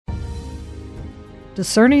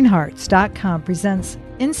DiscerningHearts.com presents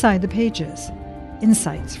Inside the Pages,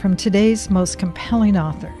 insights from today's most compelling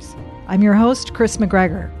authors. I'm your host, Kris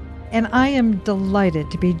McGregor, and I am delighted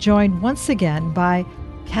to be joined once again by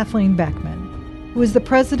Kathleen Beckman, who is the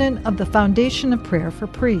president of the Foundation of Prayer for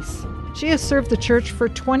Priests. She has served the church for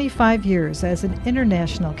 25 years as an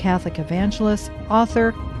international Catholic evangelist,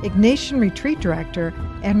 author, Ignatian Retreat director,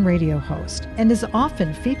 and radio host, and is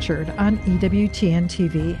often featured on EWTN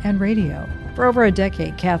TV and radio. For over a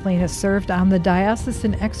decade, Kathleen has served on the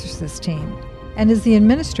Diocesan Exorcist team and is the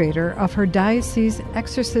administrator of her diocese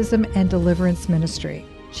Exorcism and Deliverance Ministry.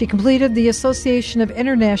 She completed the Association of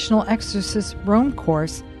International Exorcists Rome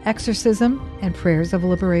course, Exorcism and Prayers of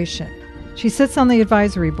Liberation. She sits on the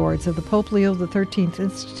advisory boards of the Pope Leo XIII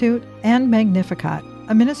Institute and Magnificat,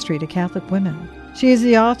 a ministry to Catholic women. She is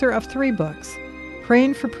the author of 3 books,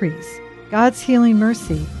 Praying for Priests, God's Healing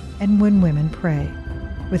Mercy, and When Women Pray.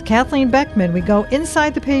 With Kathleen Beckman, we go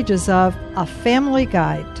inside the pages of A Family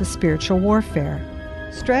Guide to Spiritual Warfare,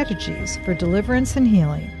 Strategies for Deliverance and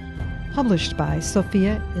Healing, published by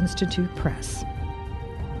Sophia Institute Press.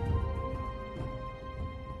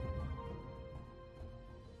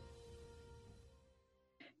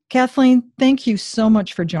 Kathleen, thank you so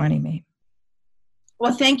much for joining me.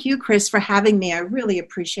 Well, thank you, Kris, for having me. I really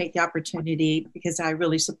appreciate the opportunity because I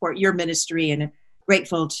really support your ministry and am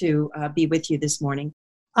grateful to be with you this morning.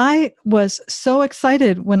 I was so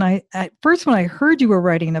excited when I heard you were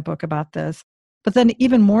writing a book about this, but then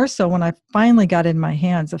even more so when I finally got in my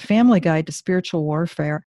hands, A Family Guide to Spiritual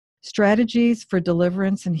Warfare, Strategies for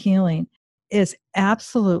Deliverance and Healing is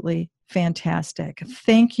absolutely fantastic.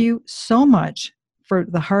 Thank you so much for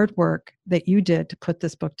the hard work that you did to put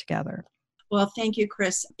this book together. Well, thank you,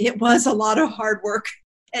 Kris. It was a lot of hard work,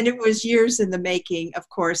 and it was years in the making, of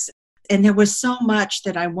course, and there was so much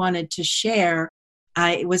that I wanted to share.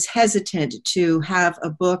 I was hesitant to have a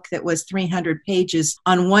book that was 300 pages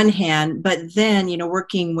on one hand, but then,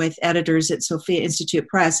 working with editors at Sophia Institute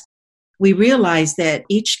Press, we realized that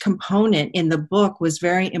each component in the book was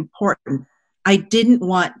very important. I didn't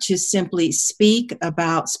want to simply speak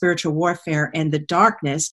about spiritual warfare and the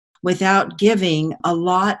darkness without giving a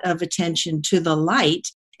lot of attention to the light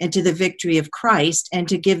and to the victory of Christ and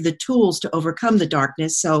to give the tools to overcome the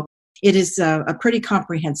darkness. So it is a pretty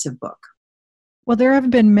comprehensive book. Well, there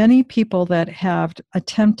have been many people that have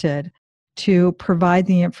attempted to provide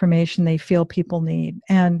the information they feel people need,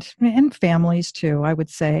 and families too, I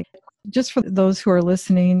would say. Just for those who are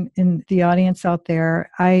listening in the audience out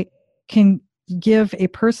there, I can give a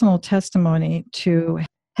personal testimony to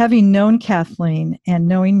having known Kathleen and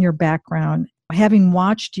knowing your background, having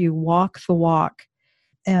watched you walk the walk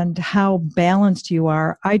and how balanced you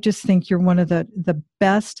are. I just think you're one of the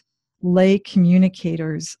best lay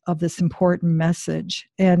communicators of this important message.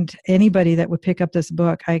 And anybody that would pick up this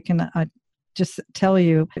book, I can just tell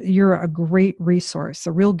you, you're a great resource,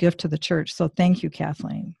 a real gift to the church. So thank you,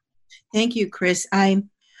 Kathleen. Thank you, Kris.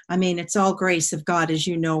 I mean, it's all grace of God, as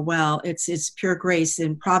you know well. It's pure grace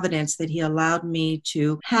and providence that He allowed me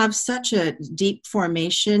to have such a deep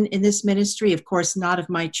formation in this ministry. Of course, not of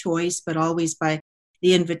my choice, but always by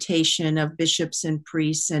the invitation of bishops and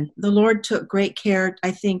priests. And the Lord took great care, I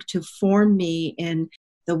think, to form me in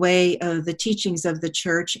the way of the teachings of the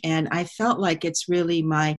church. And I felt like it's really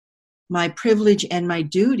my privilege and my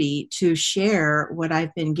duty to share what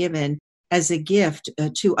I've been given as a gift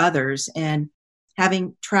to others. And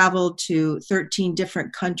having traveled to 13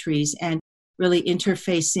 different countries and really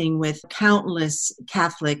interfacing with countless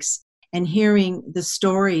Catholics and hearing the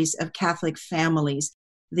stories of Catholic families,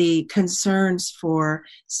 the concerns for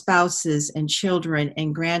spouses and children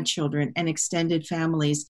and grandchildren and extended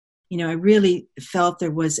families, I really felt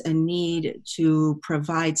there was a need to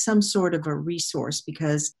provide some sort of a resource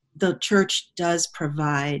because the church does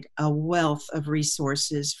provide a wealth of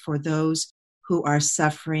resources for those who are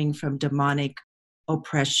suffering from demonic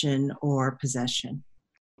oppression or possession.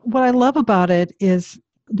 What I love about it is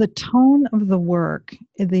the tone of the work,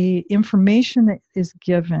 the information that is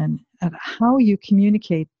given, and how you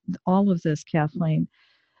communicate all of this, Kathleen.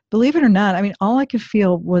 Believe it or not, all I could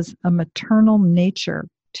feel was a maternal nature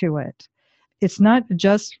to it. It's not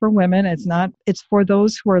just for women. It's for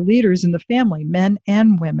those who are leaders in the family, men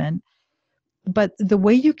and women. But the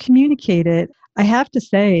way you communicate it, I have to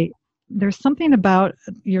say, there's something about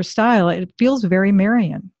your style. It feels very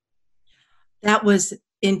Marian. That was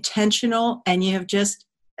intentional, and you have just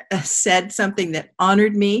said something that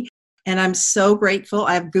honored me, and I'm so grateful.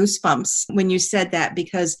 I have goosebumps when you said that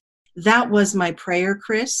because that was my prayer,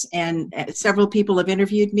 Kris, and several people have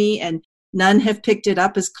interviewed me, and None have picked it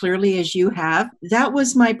up as clearly as you have. That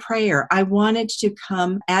was my prayer. I wanted to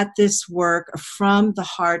come at this work from the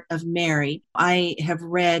heart of Mary. I have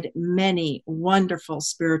read many wonderful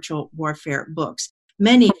spiritual warfare books,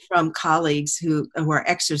 many from colleagues who are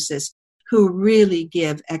exorcists who really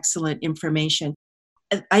give excellent information.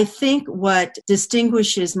 I think what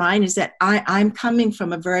distinguishes mine is that I'm coming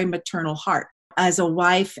from a very maternal heart as a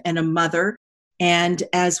wife and a mother, and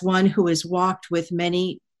as one who has walked with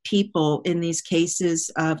many people in these cases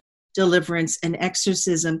of deliverance and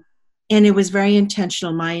exorcism. And it was very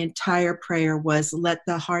intentional. My entire prayer was, let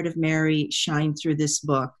the heart of Mary shine through this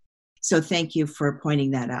book. So thank you for pointing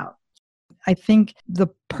that out. I think the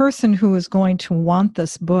person who is going to want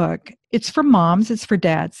this book, it's for moms, it's for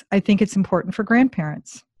dads. I think it's important for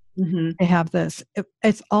grandparents to have this.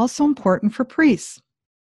 It's also important for priests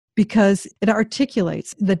because it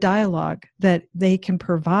articulates the dialogue that they can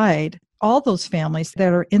provide all those families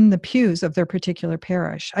that are in the pews of their particular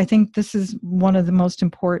parish. I think this is one of the most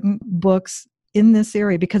important books in this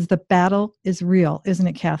area because the battle is real, isn't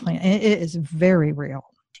it, Kathleen? It is very real.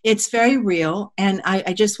 It's very real. And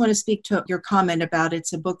I just want to speak to your comment about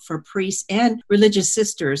it's a book for priests and religious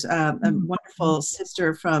sisters. A wonderful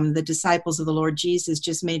sister from the Disciples of the Lord Jesus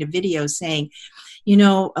just made a video saying, you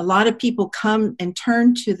know, a lot of people come and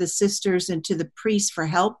turn to the sisters and to the priests for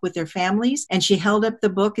help with their families. And she held up the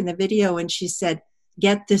book in the video and she said,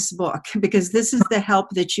 get this book because this is the help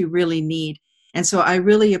that you really need. And so I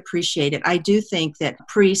really appreciate it. I do think that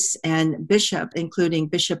priests and bishop, including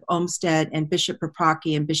Bishop Olmsted and Bishop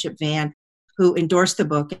Propaki and Bishop Van, who endorsed the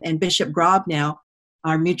book, and Bishop Grob now,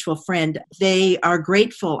 our mutual friend, they are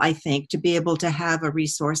grateful, I think, to be able to have a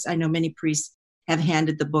resource. I know many priests have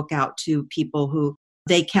handed the book out to people who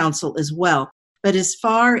they counsel as well. But as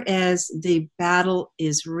far as the battle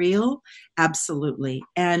is real, absolutely.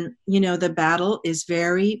 And, you know, the battle is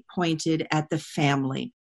very pointed at the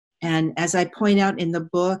family. And as I point out in the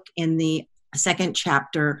book, in the second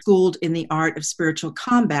chapter, Schooled in the Art of Spiritual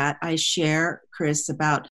Combat, I share, Kris,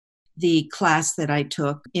 about the class that I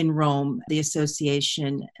took in Rome, the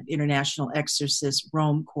Association of International Exorcists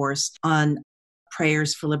Rome course on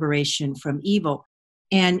prayers for liberation from evil.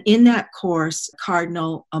 And in that course,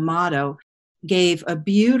 Cardinal Amato gave a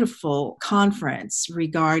beautiful conference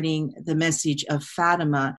regarding the message of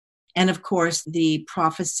Fatima and, of course, the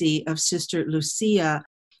prophecy of Sister Lucia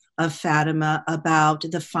of Fatima about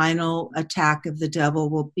the final attack of the devil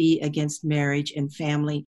will be against marriage and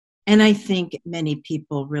family. And I think many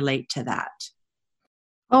people relate to that.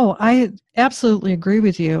 Oh, I absolutely agree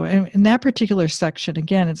with you. And in that particular section,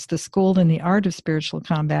 again, it's the Schooled in the Art of Spiritual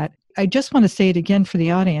Combat. I just want to say it again for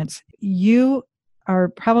the audience. You are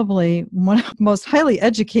probably one of the most highly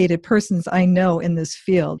educated persons I know in this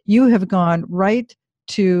field. You have gone right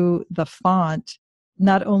to the font,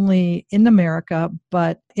 not only in America,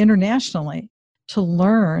 but internationally, to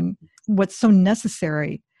learn what's so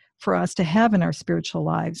necessary for us to have in our spiritual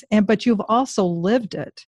lives. But you've also lived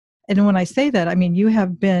it. And when I say that, I mean, you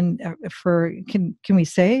have been for, can we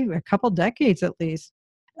say, a couple decades at least,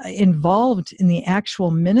 involved in the actual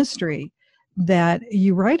ministry that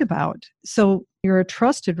you write about. So you're a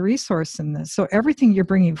trusted resource in this. So everything you're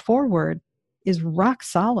bringing forward is rock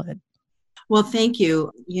solid. Well, thank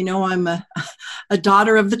you. You know, I'm a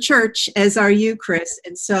daughter of the church, as are you, Kris.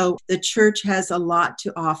 And so the church has a lot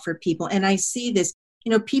to offer people. And I see this,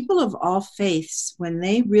 you know, people of all faiths, when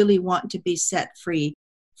they really want to be set free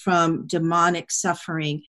from demonic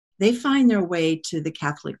suffering, they find their way to the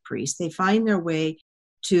Catholic priest. They find their way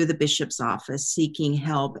to the bishop's office seeking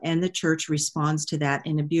help. And the church responds to that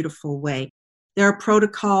in a beautiful way. There are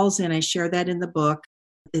protocols, and I share that in the book.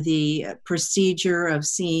 The procedure of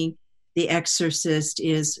seeing the exorcist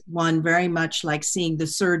is one very much like seeing the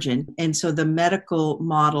surgeon. And so the medical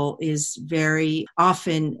model is very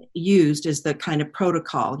often used as the kind of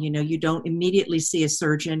protocol. You know, you don't immediately see a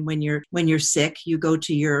surgeon when you're sick. You go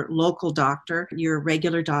to your local doctor, your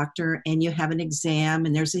regular doctor, and you have an exam,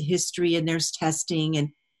 and there's a history, and there's testing, and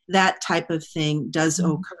that type of thing does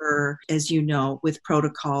occur, as you know, with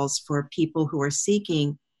protocols for people who are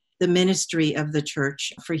seeking the ministry of the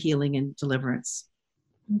church for healing and deliverance.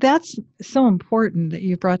 That's so important that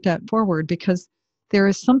you brought that forward, because there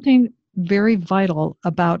is something very vital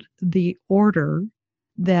about the order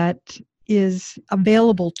that is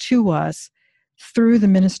available to us through the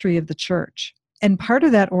ministry of the church. And part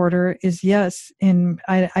of that order is, yes, and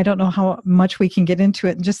I don't know how much we can get into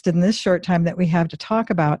it just in this short time that we have to talk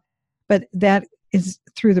about, but that is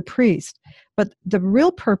through the priest. But the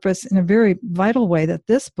real purpose, in a very vital way, that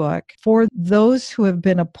this book, for those who have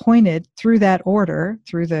been appointed through that order,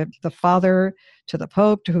 through the father to the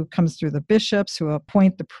pope, who comes through the bishops, who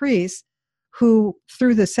appoint the priests, who,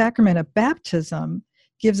 through the sacrament of baptism,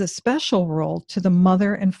 gives a special role to the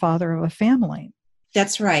mother and father of a family.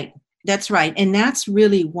 That's right. That's right. And that's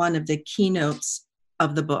really one of the keynotes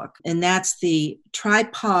of the book. And that's the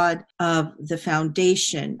tripod of the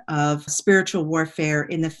foundation of spiritual warfare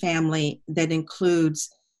in the family that includes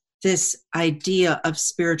this idea of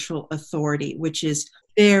spiritual authority, which is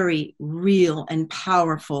very real and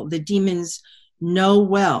powerful. The demons know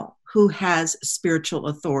well who has spiritual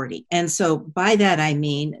authority. And so by that, I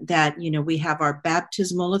mean that, we have our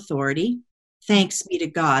baptismal authority. Thanks be to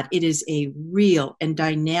God. It is a real and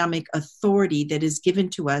dynamic authority that is given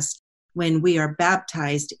to us when we are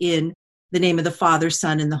baptized in the name of the Father,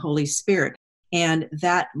 Son, and the Holy Spirit. And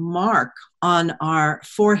that mark on our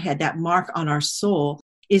forehead, that mark on our soul,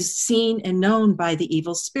 is seen and known by the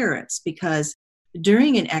evil spirits, because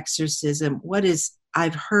during an exorcism,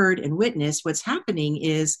 I've heard and witnessed, what's happening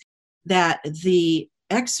is that the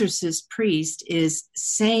exorcist priest is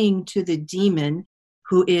saying to the demon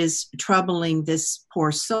who is troubling this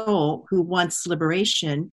poor soul, who wants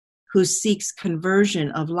liberation, who seeks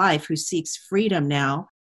conversion of life, who seeks freedom now,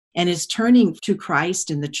 and is turning to Christ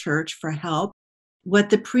and the church for help. What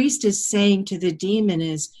the priest is saying to the demon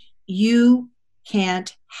is, you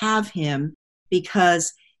can't have him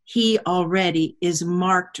because he already is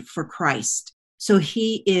marked for Christ. So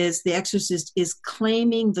the exorcist is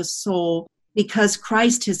claiming the soul because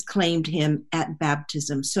Christ has claimed him at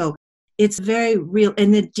baptism. So it's very real.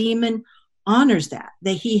 And the demon honors that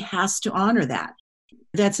he has to honor that.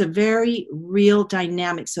 That's a very real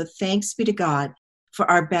dynamic. So thanks be to God for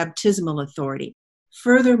our baptismal authority.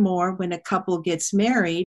 Furthermore, when a couple gets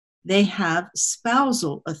married, they have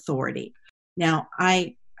spousal authority. Now,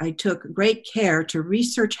 I took great care to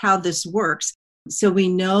research how this works. So we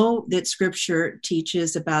know that Scripture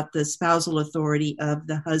teaches about the spousal authority of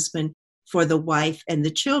the husband for the wife and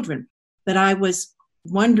the children. But I was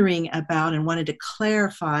wondering about and wanted to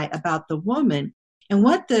clarify about the woman. And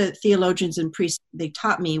what the theologians and priests, they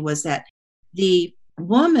taught me was that the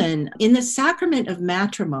woman in the sacrament of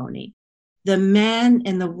matrimony, the man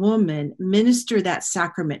and the woman minister that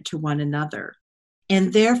sacrament to one another.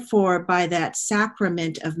 And therefore, by that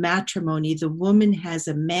sacrament of matrimony, the woman has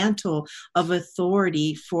a mantle of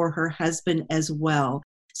authority for her husband as well,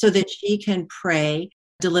 so that she can pray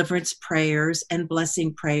deliverance prayers and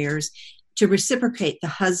blessing prayers to reciprocate the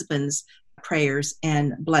husband's prayers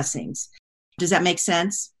and blessings. Does that make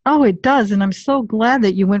sense? Oh, it does. And I'm so glad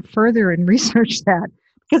that you went further and researched that,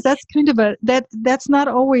 because that's kind of that's not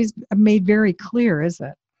always made very clear, is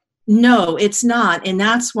it? No, it's not. And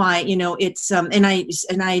that's why, it's, and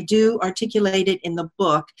I do articulate it in the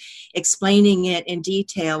book, explaining it in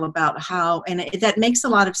detail about how, and that makes a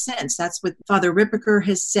lot of sense. That's what Father Ripperker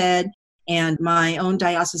has said, and my own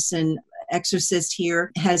diocesan exorcist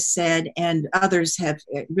here has said, and others have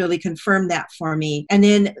really confirmed that for me.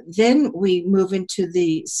 And then we move into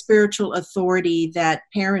the spiritual authority that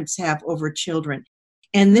parents have over children.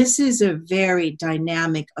 And this is a very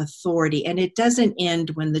dynamic authority, and it doesn't end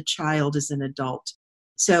when the child is an adult.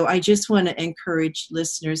 So I just want to encourage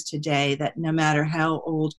listeners today that no matter how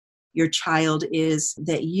old your child is,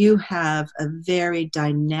 that you have a very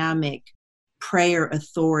dynamic prayer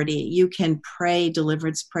authority. You can pray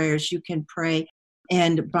deliverance prayers, you can pray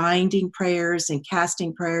and binding prayers and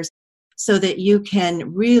casting prayers, so that you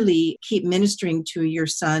can really keep ministering to your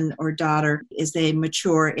son or daughter as they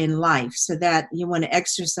mature in life, so that you want to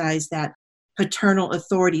exercise that paternal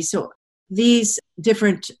authority. So these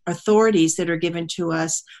different authorities that are given to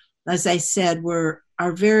us, as I said,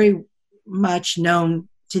 are very much known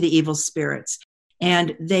to the evil spirits,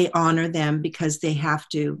 and they honor them because they have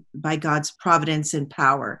to, by God's providence and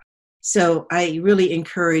power. So I really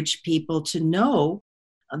encourage people to know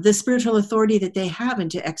the spiritual authority that they have and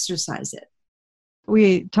to exercise it.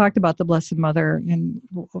 We talked about the Blessed Mother and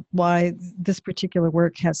why this particular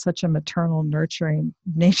work has such a maternal, nurturing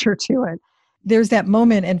nature to it. There's that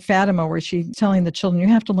moment in Fatima where she's telling the children, you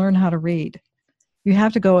have to learn how to read. You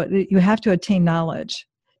have to attain knowledge.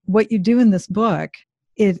 What you do in this book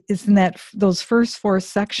is in those first 4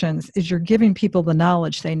 sections is you're giving people the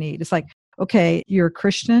knowledge they need. It's like, okay, you're a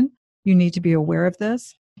Christian. You need to be aware of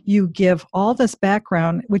this. You give all this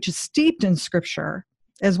background, which is steeped in Scripture,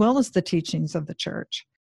 as well as the teachings of the church.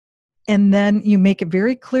 And then you make it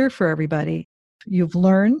very clear for everybody. You've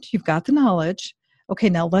learned, you've got the knowledge. Okay,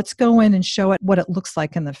 now let's go in and show it what it looks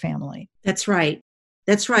like in the family. That's right.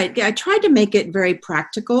 That's right. I tried to make it very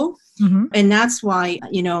practical. Mm-hmm. And that's why,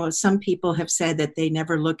 some people have said that they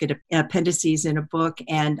never look at appendices in a book.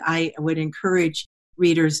 And I would encourage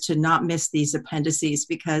readers to not miss these appendices,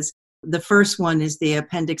 because The first one is the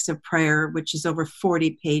appendix of prayer, which is over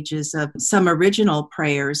 40 pages of some original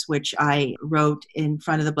prayers, which I wrote in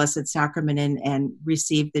front of the Blessed Sacrament and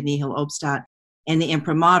received the Nihil Obstat and the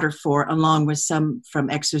imprimatur for, along with some from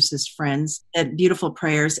exorcist friends, beautiful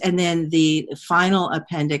prayers. And then the final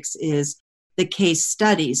appendix is the case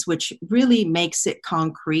studies, which really makes it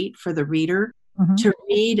concrete for the reader to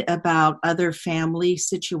read about other family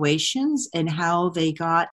situations and how they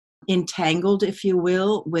got entangled, if you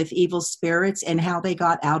will, with evil spirits and how they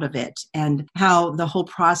got out of it and how the whole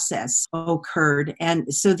process occurred.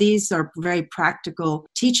 And so these are very practical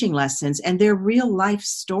teaching lessons and they're real life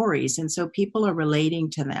stories. And so people are relating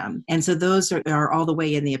to them. And so those are all the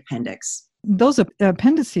way in the appendix. Those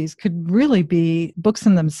appendices could really be books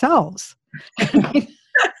in themselves.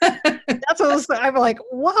 That's what I'm like,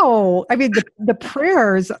 whoa. I mean, the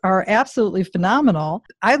prayers are absolutely phenomenal.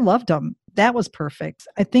 I loved them. That was perfect.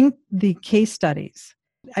 I think the case studies,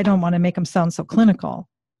 I don't want to make them sound so clinical,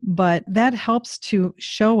 but that helps to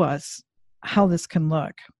show us how this can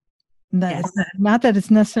look. Yes. Not that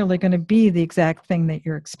it's necessarily going to be the exact thing that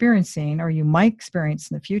you're experiencing or you might experience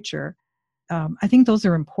in the future. I think those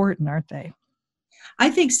are important, aren't they? I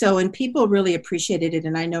think so. And people really appreciated it.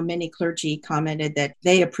 And I know many clergy commented that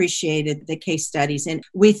they appreciated the case studies. And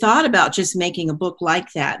we thought about just making a book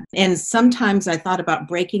like that. And sometimes I thought about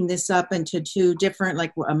breaking this up into two different,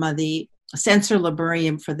 like the censor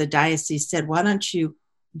librarian for the diocese said, why don't you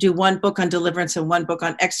do one book on deliverance and one book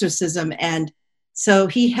on exorcism? And so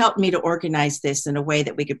he helped me to organize this in a way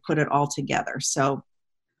that we could put it all together. So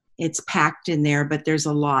it's packed in there, but there's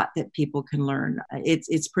a lot that people can learn.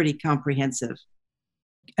 It's pretty comprehensive.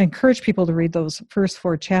 I encourage people to read those first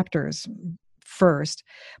 4 chapters first,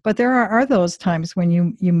 but there are those times when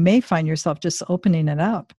you may find yourself just opening it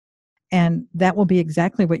up, and that will be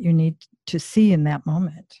exactly what you need to see in that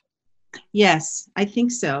moment. Yes, I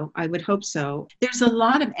think so. I would hope so. There's a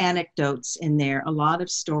lot of anecdotes in there, a lot of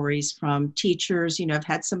stories from teachers. You know, I've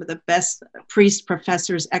had some of the best priest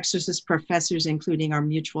professors, exorcist professors, including our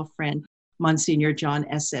mutual friend, Monsignor John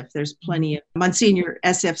Esseff. There's plenty of Monsignor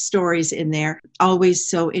Esseff stories in there. Always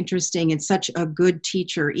so interesting and such a good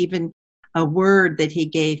teacher. Even a word that he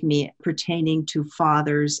gave me pertaining to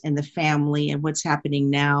fathers and the family and what's happening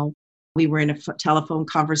now. We were in a telephone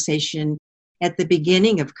conversation at the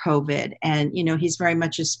beginning of COVID. And, you know, he's very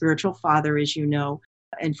much a spiritual father, as you know.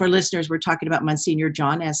 And for listeners, we're talking about Monsignor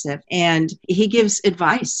John Esseff. And he gives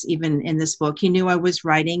advice even in this book. He knew I was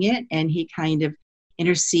writing it and he kind of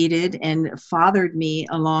interceded and fathered me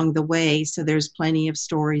along the way. So there's plenty of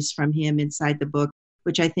stories from him inside the book,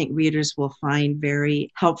 which I think readers will find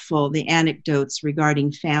very helpful. The anecdotes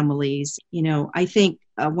regarding families. You know, I think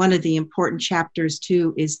one of the important chapters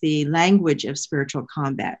too is the language of spiritual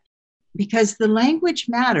combat, because the language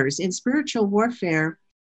matters. In spiritual warfare,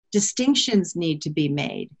 distinctions need to be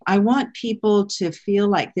made. I want people to feel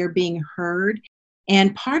like they're being heard.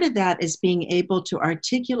 And part of that is being able to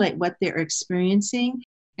articulate what they're experiencing.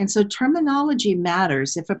 And so terminology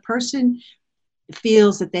matters. If a person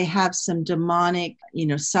feels that they have some demonic,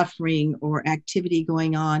 suffering or activity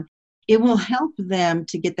going on, it will help them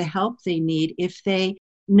to get the help they need if they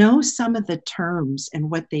know some of the terms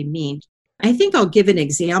and what they mean. I think I'll give an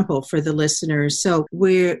example for the listeners. So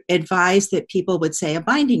we're advised that people would say a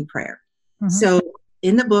binding prayer. Mm-hmm. So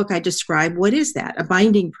in the book, I describe what is that. A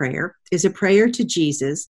binding prayer is a prayer to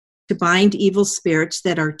Jesus to bind evil spirits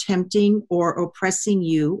that are tempting or oppressing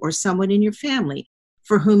you or someone in your family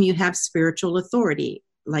for whom you have spiritual authority,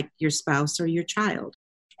 like your spouse or your child.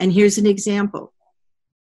 And here's an example.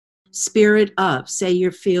 Spirit of, say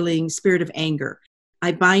you're feeling spirit of anger.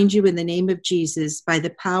 I bind you in the name of Jesus by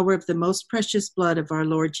the power of the most precious blood of our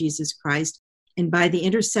Lord Jesus Christ and by the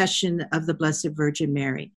intercession of the Blessed Virgin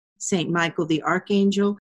Mary, Saint Michael the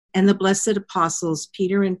Archangel, and the blessed apostles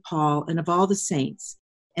Peter and Paul, and of all the saints.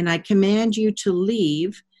 And I command you to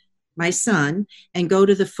leave, my son, and go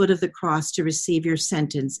to the foot of the cross to receive your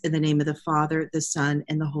sentence in the name of the Father, the Son,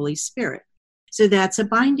 and the Holy Spirit. So that's a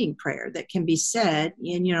binding prayer that can be said,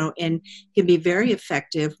 and can be very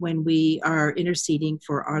effective when we are interceding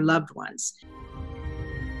for our loved ones.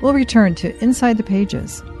 We'll return to Inside the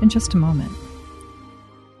Pages in just a moment.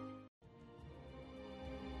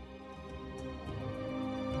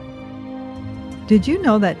 Did you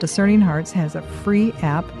know that Discerning Hearts has a free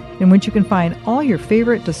app in which you can find all your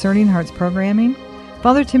favorite Discerning Hearts programming?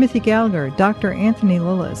 Father Timothy Gallagher, Dr. Anthony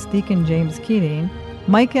Lillis, Deacon James Keating,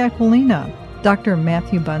 Mike Aquilina, Dr.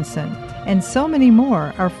 Matthew Bunson, and so many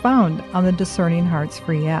more are found on the Discerning Hearts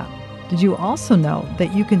free app. Did you also know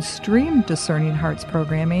that you can stream Discerning Hearts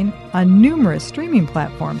programming on numerous streaming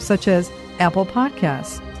platforms such as Apple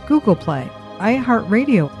Podcasts, Google Play,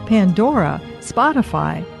 iHeartRadio, Pandora,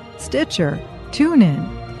 Spotify, Stitcher,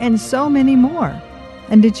 TuneIn, and so many more.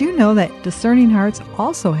 And did you know that Discerning Hearts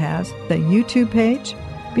also has the YouTube page?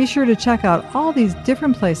 Be sure to check out all these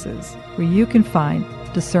different places where you can find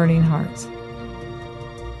Discerning Hearts.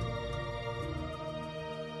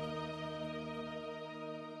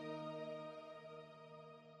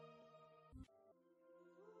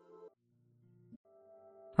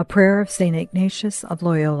 A prayer of St. Ignatius of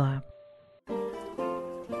Loyola.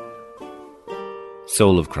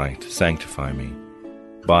 Soul of Christ, sanctify me.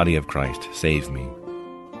 Body of Christ, save me.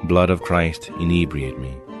 Blood of Christ, inebriate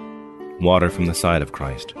me. Water from the side of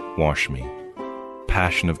Christ, wash me.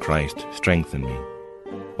 Passion of Christ, strengthen me.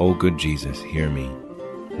 O good Jesus, hear me.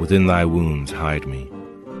 Within thy wounds hide me.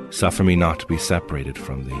 Suffer me not to be separated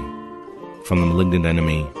from thee. From the malignant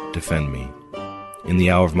enemy, defend me. In the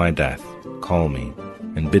hour of my death, call me,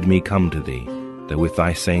 and bid me come to thee, that with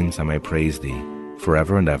thy saints I may praise thee,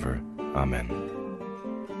 forever and ever. Amen.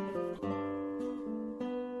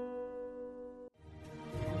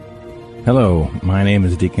 Hello, my name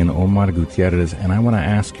is Deacon Omar Gutierrez, and I want to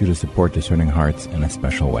ask you to support Discerning Hearts in a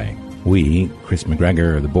special way. We, Kris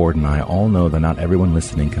McGregor, the board, and I all know that not everyone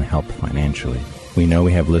listening can help financially. We know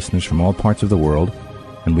we have listeners from all parts of the world,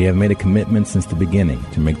 and we have made a commitment since the beginning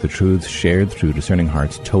to make the truths shared through Discerning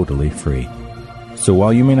Hearts totally free. So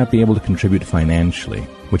while you may not be able to contribute financially,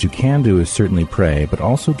 what you can do is certainly pray, but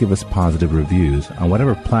also give us positive reviews on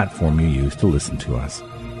whatever platform you use to listen to us.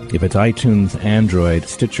 If it's iTunes, Android,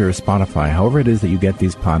 Stitcher, or Spotify, however it is that you get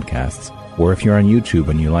these podcasts, or if you're on YouTube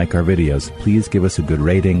and you like our videos, please give us a good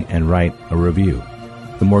rating and write a review.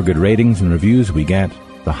 The more good ratings and reviews we get,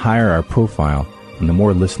 the higher our profile, and the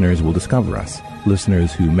more listeners will discover us,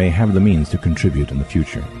 listeners who may have the means to contribute in the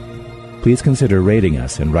future. Please consider rating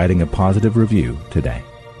us and writing a positive review today.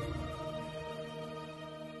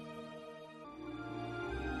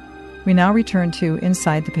 We now return to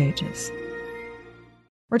Inside the Pages.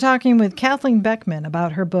 We're talking with Kathleen Beckman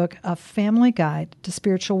about her book, A Family Guide to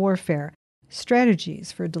Spiritual Warfare,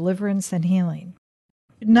 Strategies for Deliverance and Healing.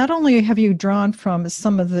 Not only have you drawn from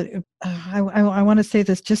some of the, I want to say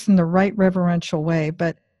this just in the right reverential way,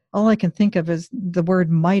 but all I can think of is the word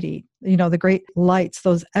mighty, the great lights,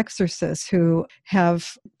 those exorcists who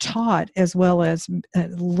have taught as well as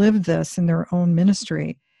lived this in their own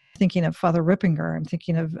ministry. Thinking of Father Rippinger, I'm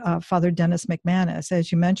thinking of Father Dennis McManus,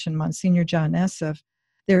 as you mentioned, Monsignor John Esseff.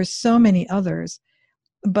 There are so many others,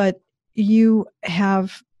 but you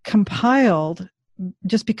have compiled,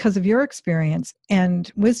 just because of your experience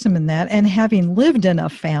and wisdom in that, and having lived in a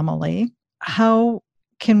family, how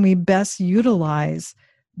can we best utilize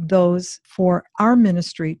those for our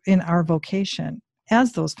ministry in our vocation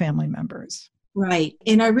as those family members? Right.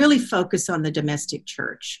 And I really focus on the domestic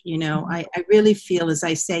church. I really feel, as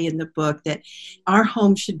I say in the book, that our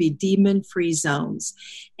home should be demon-free zones.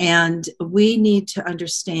 And we need to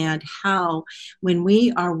understand how, when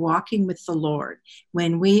we are walking with the Lord,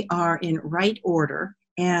 when we are in right order,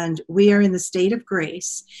 and we are in the state of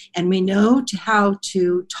grace, and we know how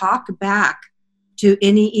to talk back to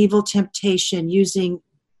any evil temptation using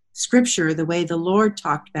Scripture, the way the Lord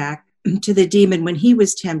talked back to the demon when he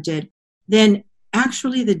was tempted, then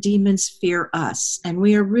actually the demons fear us, and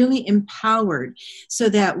we are really empowered so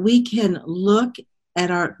that we can look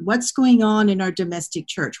at what's going on in our domestic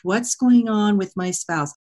church, what's going on with my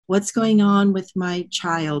spouse, what's going on with my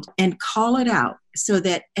child, and call it out so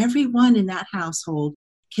that everyone in that household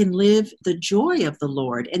can live the joy of the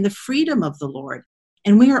Lord and the freedom of the Lord.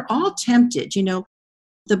 And we are all tempted.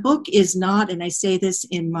 The book is not, and I say this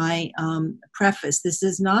in my preface, this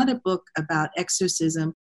is not a book about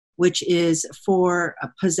exorcism, which is for a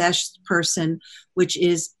possessed person, which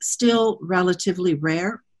is still relatively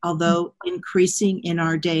rare, although increasing in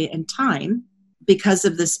our day and time because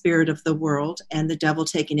of the spirit of the world and the devil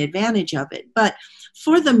taking advantage of it. But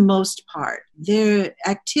for the most part, their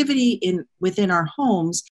activity within our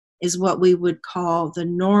homes is what we would call the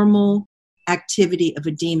normal activity of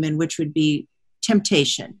a demon, which would be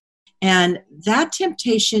temptation. And that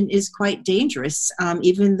temptation is quite dangerous,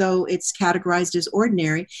 even though it's categorized as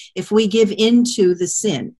ordinary, if we give into the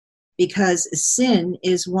sin, because sin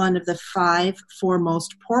is one of the 5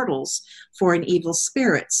 foremost portals for an evil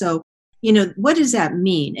spirit. So, what does that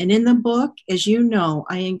mean? And in the book, as you know,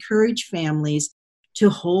 I encourage families to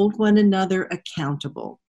hold one another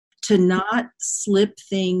accountable, to not slip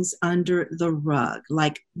things under the rug,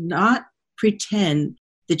 like not pretend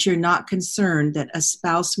that you're not concerned that a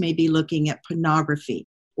spouse may be looking at pornography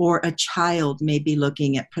or a child may be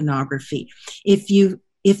looking at pornography. If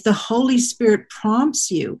the Holy Spirit prompts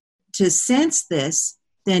you to sense this,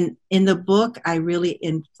 then in the book, I really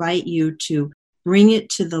invite you to bring it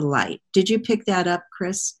to the light. Did you pick that up,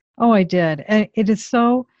 Kris? Oh, I did. And it is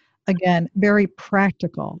so, again, very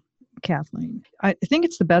practical, Kathleen. I think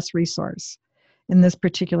it's the best resource in this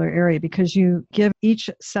particular area because you give each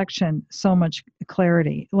section so much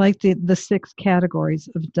clarity, like the 6 categories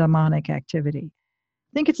of demonic activity.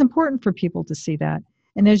 I think it's important for people to see that.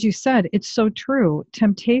 And as you said, it's so true.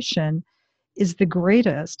 Temptation is the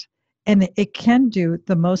greatest, and it can do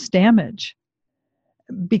the most damage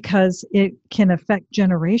because it can affect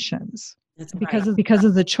generations. That's Because right. because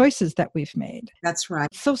of the choices that we've made. That's right.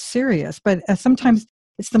 It's so serious, but sometimes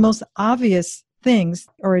it's the most obvious things,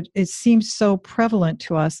 or it seems so prevalent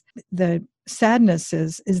to us. The sadness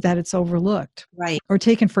is that it's overlooked, Right. or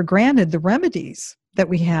taken for granted, the remedies that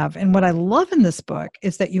we have. And what I love in this book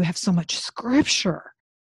is that you have so much scripture.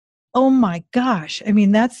 Oh my gosh. I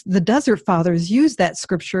mean, that's the Desert Fathers used that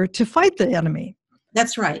scripture to fight the enemy.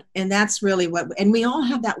 That's right. And that's really and we all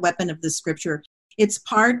have that weapon of the scripture. It's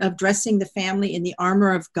part of dressing the family in the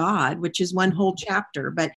armor of God, which is one whole chapter.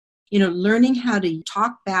 But, learning how to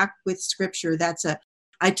talk back with scripture,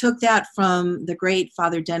 I took that from the great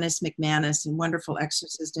Father Dennis McManus, a wonderful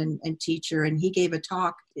exorcist and teacher, and he gave a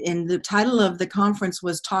talk, and the title of the conference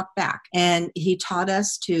was Talk Back. And he taught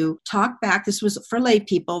us to talk back. This was for lay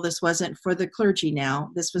people. This wasn't for the clergy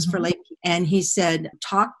now. This was for lay people. And he said,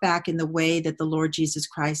 talk back in the way that the Lord Jesus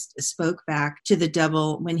Christ spoke back to the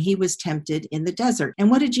devil when he was tempted in the desert.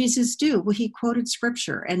 And what did Jesus do? Well, he quoted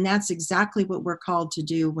scripture. And that's exactly what we're called to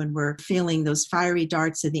do when we're feeling those fiery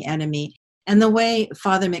darts of the enemy. And the way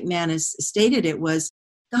Father McManus stated it was,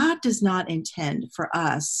 God does not intend for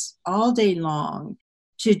us all day long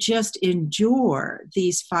to just endure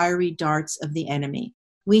these fiery darts of the enemy.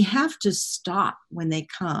 We have to stop when they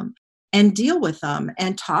come and deal with them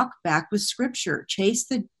and talk back with scripture, chase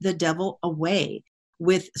the devil away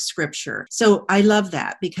with scripture. So I love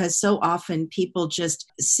that because so often people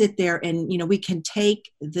just sit there and, we can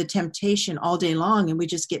take the temptation all day long and we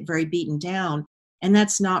just get very beaten down. And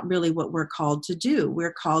that's not really what we're called to do.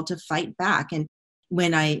 We're called to fight back. And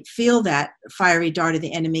when I feel that fiery dart of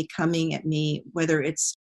the enemy coming at me, whether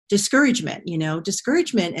it's discouragement,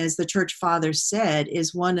 discouragement, as the church fathers said,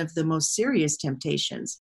 is one of the most serious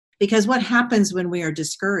temptations. Because what happens when we are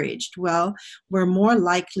discouraged? Well, we're more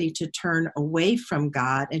likely to turn away from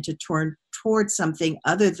God and to turn towards something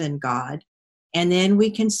other than God. And then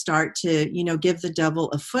we can start to, give the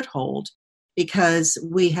devil a foothold, because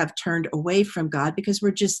we have turned away from God because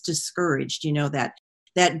we're just discouraged,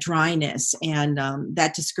 that dryness and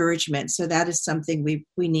that discouragement. So that is something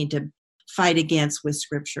we need to fight against with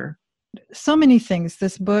scripture. So many things.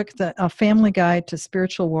 This book, A Family Guide to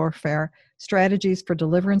Spiritual Warfare, Strategies for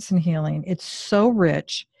Deliverance and Healing, it's so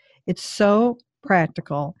rich. It's so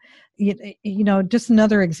practical. Just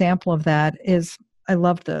another example of that is, I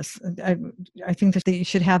love this. I think that you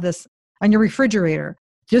should have this on your refrigerator.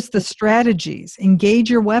 Just the strategies, engage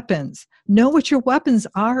your weapons, know what your weapons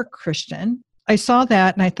are, Christian. I saw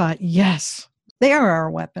that and I thought, yes, they are our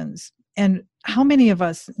weapons. And how many of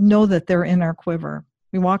us know that they're in our quiver?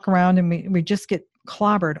 We walk around and we just get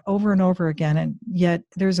clobbered over and over again, and yet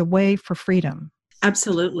there's a way for freedom.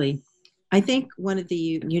 Absolutely. I think one of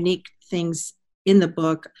the unique things in the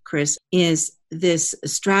book, Kris, is this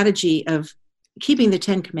strategy of keeping the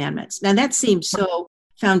 10 Commandments. Now that seems so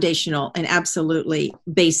foundational and absolutely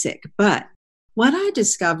basic. But what I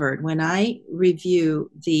discovered when I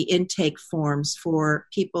review the intake forms for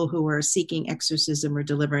people who are seeking exorcism or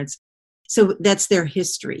deliverance, so that's their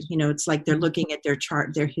history. It's like they're looking at their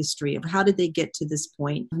chart, their history of how did they get to this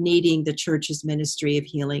point of needing the church's ministry of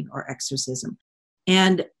healing or exorcism.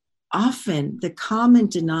 And often the common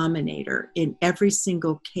denominator in every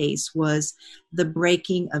single case was the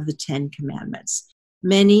breaking of the 10 Commandments.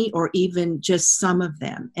 Many or even just some of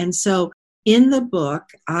them. And so in the book,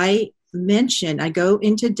 I go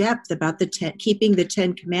into depth about keeping the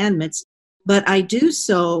 10 Commandments, but I do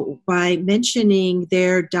so by mentioning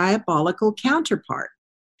their diabolical counterpart,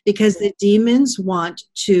 because the demons want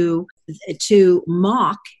to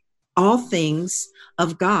mock all things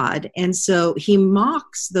of God. And so he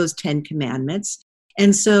mocks those 10 Commandments.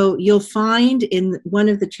 And so you'll find in one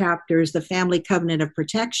of the chapters, the Family Covenant of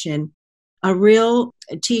Protection, a real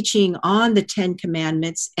teaching on the 10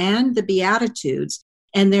 Commandments and the Beatitudes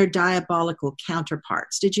and their diabolical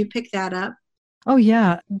counterparts. Did you pick that up? Oh,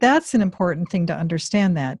 yeah. That's an important thing to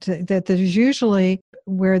understand, that there's usually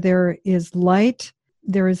where there is light,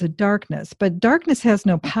 there is a darkness, but darkness has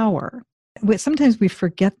no power. Sometimes we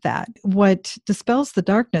forget that. What dispels the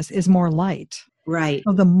darkness is more light. Right.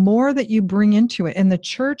 So the more that you bring into it, and the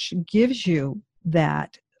church gives you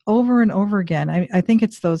that over and over again. I think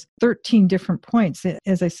it's those 13 different points,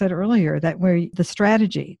 as I said earlier, that where the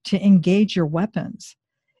strategy to engage your weapons.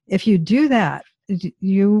 If you do that,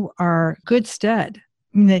 you are good stead.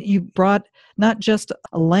 I mean, that you brought not just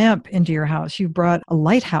a lamp into your house, you brought a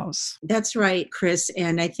lighthouse. That's right, Kris.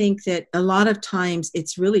 And I think that a lot of times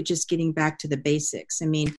it's really just getting back to the basics. I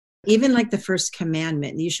mean, even like the first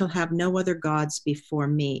commandment, you shall have no other gods before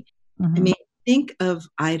me. Mm-hmm. I mean, think of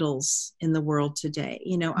idols in the world today.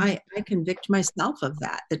 You know, I convict myself of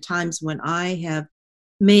that. The times when I have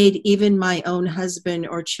made even my own husband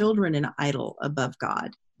or children an idol above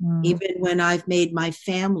God. Even when I've made my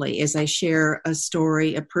family, as I share a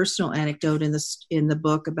story, a personal anecdote in the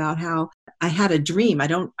book about how I had a dream. I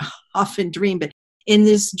don't often dream, but in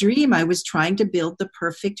this dream, I was trying to build the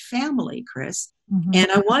perfect family, Kris. Mm-hmm.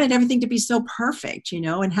 And I wanted everything to be so perfect, you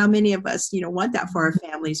know, and how many of us, you know, want that for our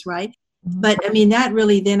families, right? Mm-hmm. But I mean, that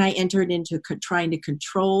really, then I entered into trying to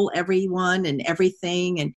control everyone and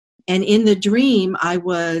everything. And in the dream, I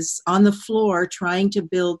was on the floor trying to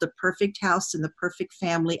build the perfect house and the perfect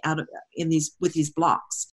family with these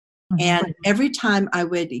blocks. Mm-hmm. And every time I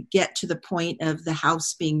would get to the point of the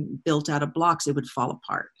house being built out of blocks, it would fall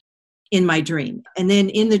apart in my dream. And then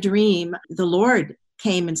in the dream, the Lord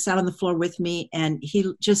came and sat on the floor with me, and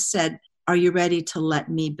he just said, "Are you ready to let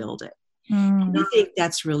me build it?" And I think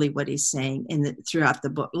that's really what he's saying throughout the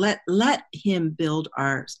book. Let him build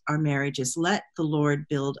our marriages. Let the Lord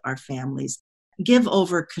build our families. Give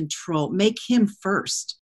over control. Make him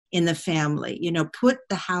first in the family. You know, put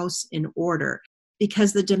the house in order,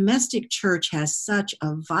 because the domestic church has such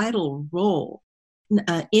a vital role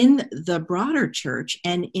in the broader church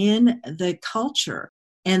and in the culture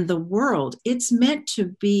and the world. It's meant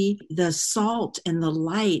to be the salt and the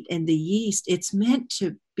light and the yeast. It's meant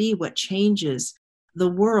to be what changes the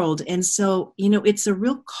world. And so, you know, it's a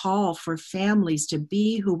real call for families to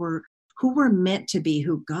be who we're meant to be,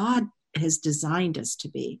 who God has designed us to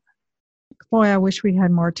be. Boy, I wish we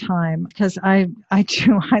had more time, because I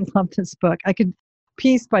love this book. I could,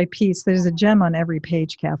 piece by piece, there's a gem on every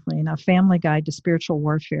page, Kathleen, a family guide to spiritual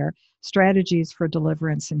warfare, strategies for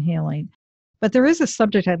deliverance and healing. But there is a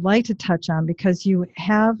subject I'd like to touch on, because you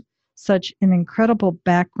have such an incredible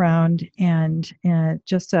background and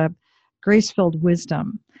just a grace-filled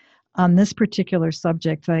wisdom on this particular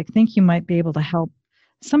subject that I think you might be able to help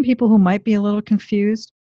some people who might be a little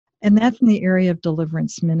confused, and that's in the area of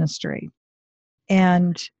deliverance ministry.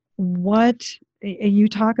 And what you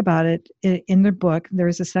talk about it in the book,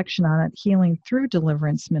 there's a section on it, healing through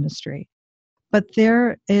deliverance ministry. But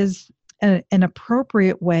there is an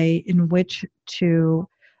appropriate way in which to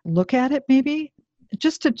look at it, maybe,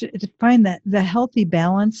 just to find that the healthy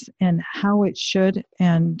balance and how it should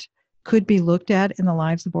and could be looked at in the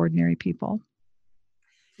lives of ordinary people.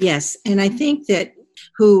 Yes, and I think that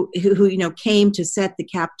who you know came to set the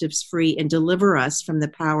captives free and deliver us from the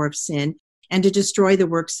power of sin and to destroy the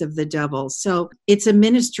works of the devil. So it's a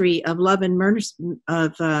ministry of love and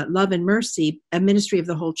mercy, a ministry of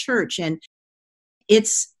the whole church, and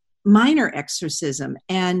it's minor exorcism,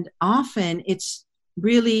 and often it's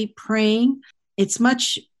really praying. It's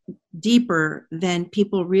much deeper than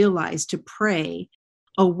people realize, to pray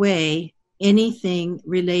away anything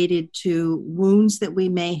related to wounds that we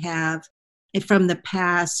may have from the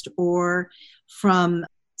past, or from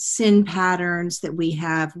sin patterns that we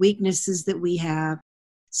have, weaknesses that we have.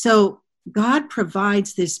 So God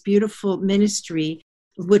provides this beautiful ministry,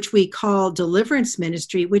 which we call deliverance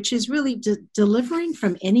ministry, which is really delivering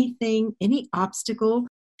from anything, any obstacle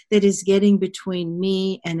that is getting between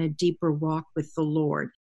me and a deeper walk with the Lord.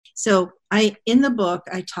 So in the book,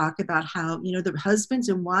 I talk about how, you know, the husbands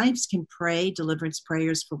and wives can pray deliverance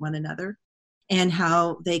prayers for one another, and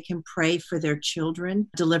how they can pray for their children,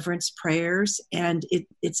 deliverance prayers. And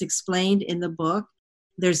it's explained in the book.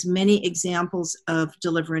 There's many examples of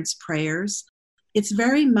deliverance prayers. It's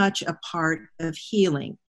very much a part of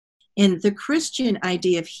healing. And the Christian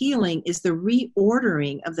idea of healing is the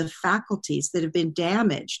reordering of the faculties that have been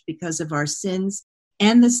damaged because of our sins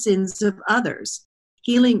and the sins of others.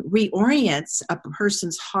 Healing reorients a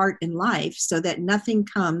person's heart and life so that nothing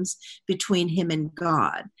comes between him and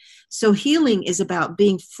God. So healing is about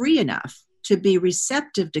being free enough to be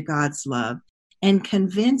receptive to God's love and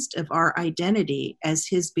convinced of our identity as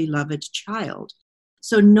his beloved child.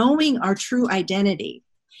 So knowing our true identity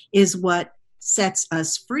is what sets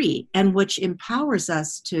us free and which empowers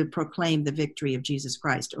us to proclaim the victory of Jesus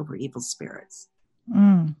Christ over evil spirits.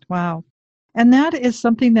 Wow. And that is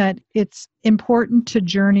something that it's important to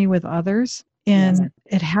journey with others. And yes,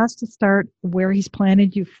 it has to start where he's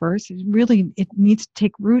planted you first. It needs to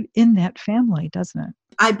take root in that family, doesn't it?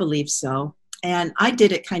 I believe so. And I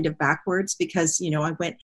did it kind of backwards because, I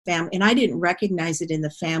went family, and I didn't recognize it in the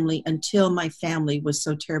family until my family was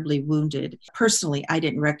so terribly wounded. Personally, I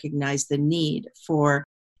didn't recognize the need for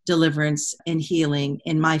deliverance and healing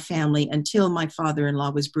in my family until my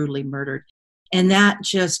father-in-law was brutally murdered. And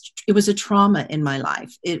it was a trauma in my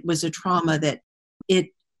life. It was a trauma that it,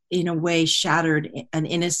 in a way, shattered an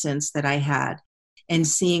innocence that I had. And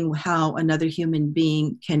seeing how another human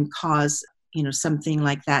being can cause, something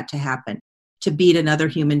like that to happen, to beat another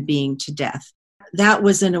human being to death. That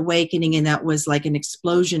was an awakening, and that was like an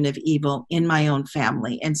explosion of evil in my own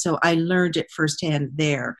family. And so I learned it firsthand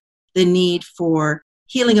there, the need for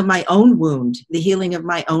healing of my own wound, the healing of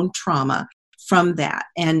my own trauma from that,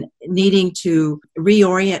 and needing to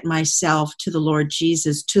reorient myself to the Lord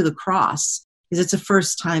Jesus, to the cross, because it's the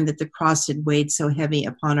first time that the cross had weighed so heavy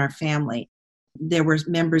upon our family. There were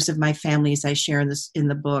members of my family, as I share in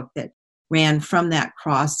the book, that ran from that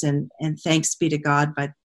cross, and thanks be to God,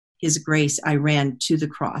 by His grace, I ran to the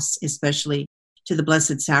cross, especially to the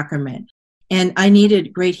Blessed Sacrament. And I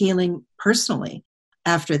needed great healing personally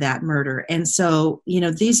after that murder. And so,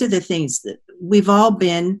 these are the things that we've all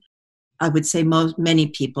been, I would say many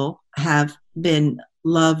people have been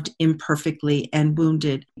loved imperfectly and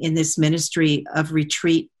wounded in this ministry of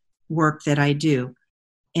retreat work that I do.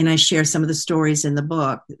 And I share some of the stories in the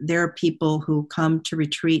book. There are people who come to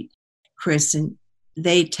retreat, Kris, and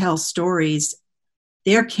they tell stories.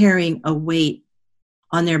 They're carrying a weight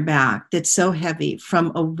on their back that's so heavy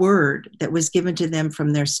from a word that was given to them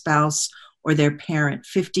from their spouse or their parent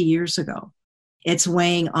 50 years ago. It's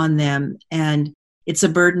weighing on them, and it's a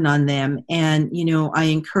burden on them. And, I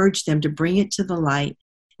encourage them to bring it to the light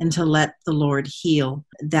and to let the Lord heal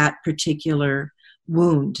that particular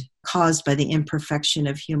wound caused by the imperfection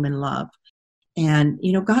of human love. And,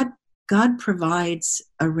 God provides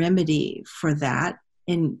a remedy for that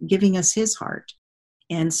in giving us His heart.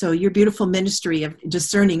 And so your beautiful ministry of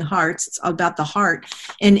discerning hearts, it's about the heart.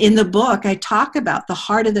 And in the book, I talk about the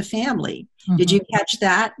heart of the family. Mm-hmm. Did you catch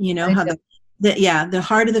that? How the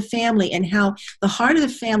heart of the family, and how the heart of the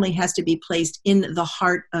family has to be placed in the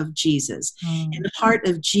heart of Jesus. Mm-hmm. And the heart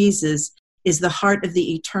of Jesus is the heart of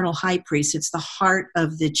the eternal high priest. It's the heart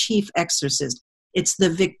of the chief exorcist. It's the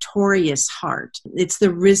victorious heart. It's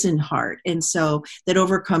the risen heart. And so that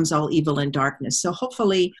overcomes all evil and darkness. So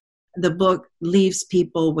hopefully the book leaves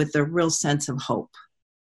people with a real sense of hope.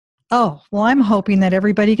 Oh, well, I'm hoping that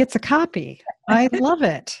everybody gets a copy. I love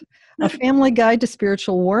it. A Family Guide to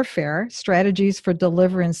Spiritual Warfare, Strategies for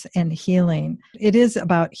Deliverance and Healing. It is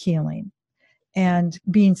about healing and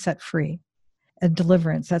being set free. And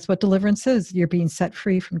deliverance. That's what deliverance is. You're being set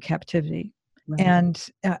free from captivity. Right. And,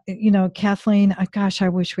 Kathleen, gosh, I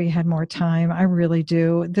wish we had more time. I really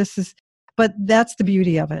do. But that's the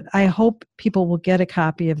beauty of it. I hope people will get a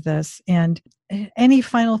copy of this. And any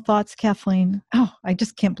final thoughts, Kathleen? Oh, I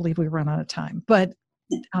just can't believe we run out of time. But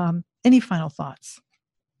any final thoughts?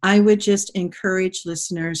 I would just encourage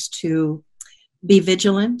listeners to be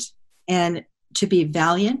vigilant and to be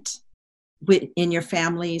valiant in your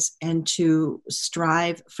families, and to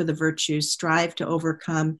strive for the virtues, strive to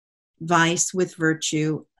overcome vice with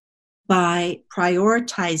virtue by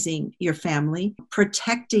prioritizing your family,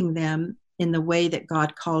 protecting them in the way that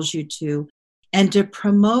God calls you to, and to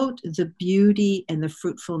promote the beauty and the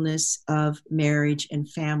fruitfulness of marriage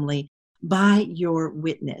and family by your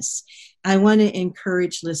witness. I want to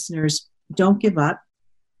encourage listeners, don't give up.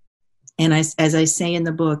 And as I say in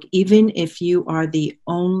the book, even if you are the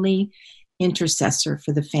only intercessor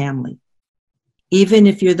for the family, even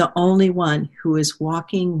if you're the only one who is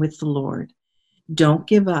walking with the Lord, don't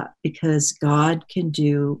give up, because God can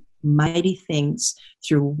do mighty things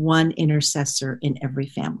through one intercessor in every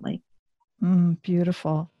family.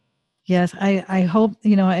 Beautiful. Yes, I hope,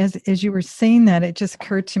 as you were saying that, it just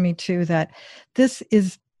occurred to me too that this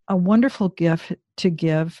is a wonderful gift to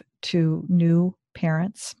give to new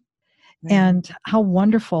parents. And how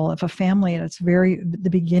wonderful if a family at the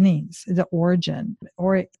beginnings, the origin,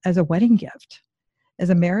 or as a wedding gift,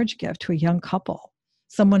 as a marriage gift to a young couple,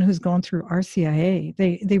 someone who's gone through RCIA,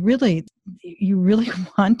 you really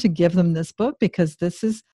want to give them this book, because this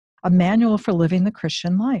is a manual for living the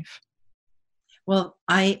Christian life. Well,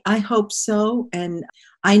 I hope so. And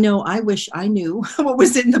I know I wish I knew what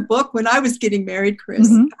was in the book when I was getting married, Kris.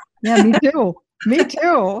 Mm-hmm. Yeah, me too. Me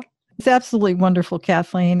too. It's absolutely wonderful,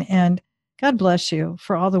 Kathleen. And God bless you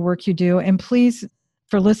for all the work you do. And please,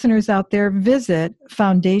 for listeners out there, visit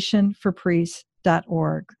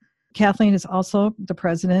foundationforpriests.org. Kathleen is also the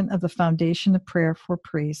president of the Foundation of Prayer for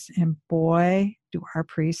Priests. And boy, do our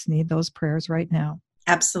priests need those prayers right now.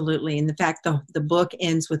 Absolutely. And in fact, the book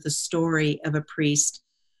ends with the story of a priest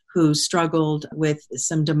who struggled with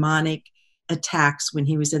some demonic attacks when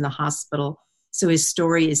he was in the hospital. So his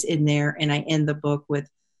story is in there, and I end the book with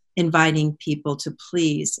inviting people to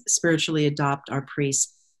please spiritually adopt our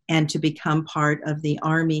priests and to become part of the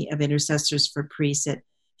army of intercessors for priests at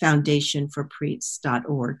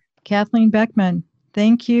foundationforpriests.org. Kathleen Beckman,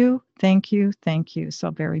 thank you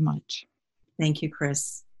so very much. Thank you,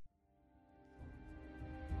 Kris.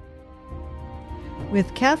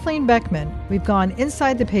 With Kathleen Beckman, we've gone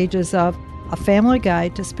inside the pages of A Family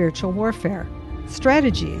Guide to Spiritual Warfare,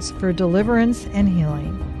 Strategies for Deliverance and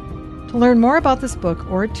Healing. To learn more about this book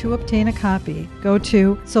or to obtain a copy, go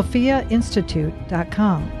to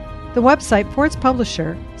sophiainstitute.com, the website for its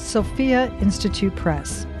publisher, Sophia Institute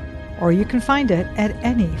Press, or you can find it at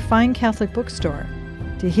any fine Catholic bookstore.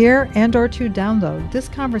 To hear and or to download this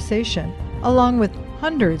conversation, along with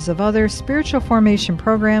hundreds of other spiritual formation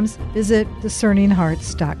programs, visit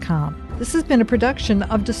discerninghearts.com. This has been a production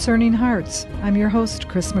of Discerning Hearts. I'm your host,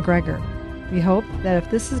 Kris McGregor. We hope that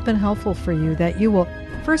if this has been helpful for you, that you will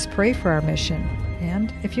first pray for our mission,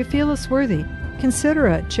 and if you feel us worthy, consider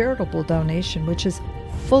a charitable donation, which is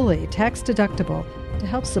fully tax-deductible, to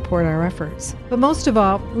help support our efforts. But most of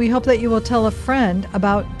all, we hope that you will tell a friend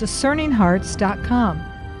about discerninghearts.com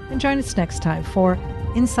and join us next time for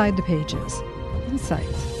Inside the Pages,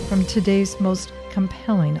 insights from today's most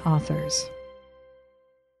compelling authors.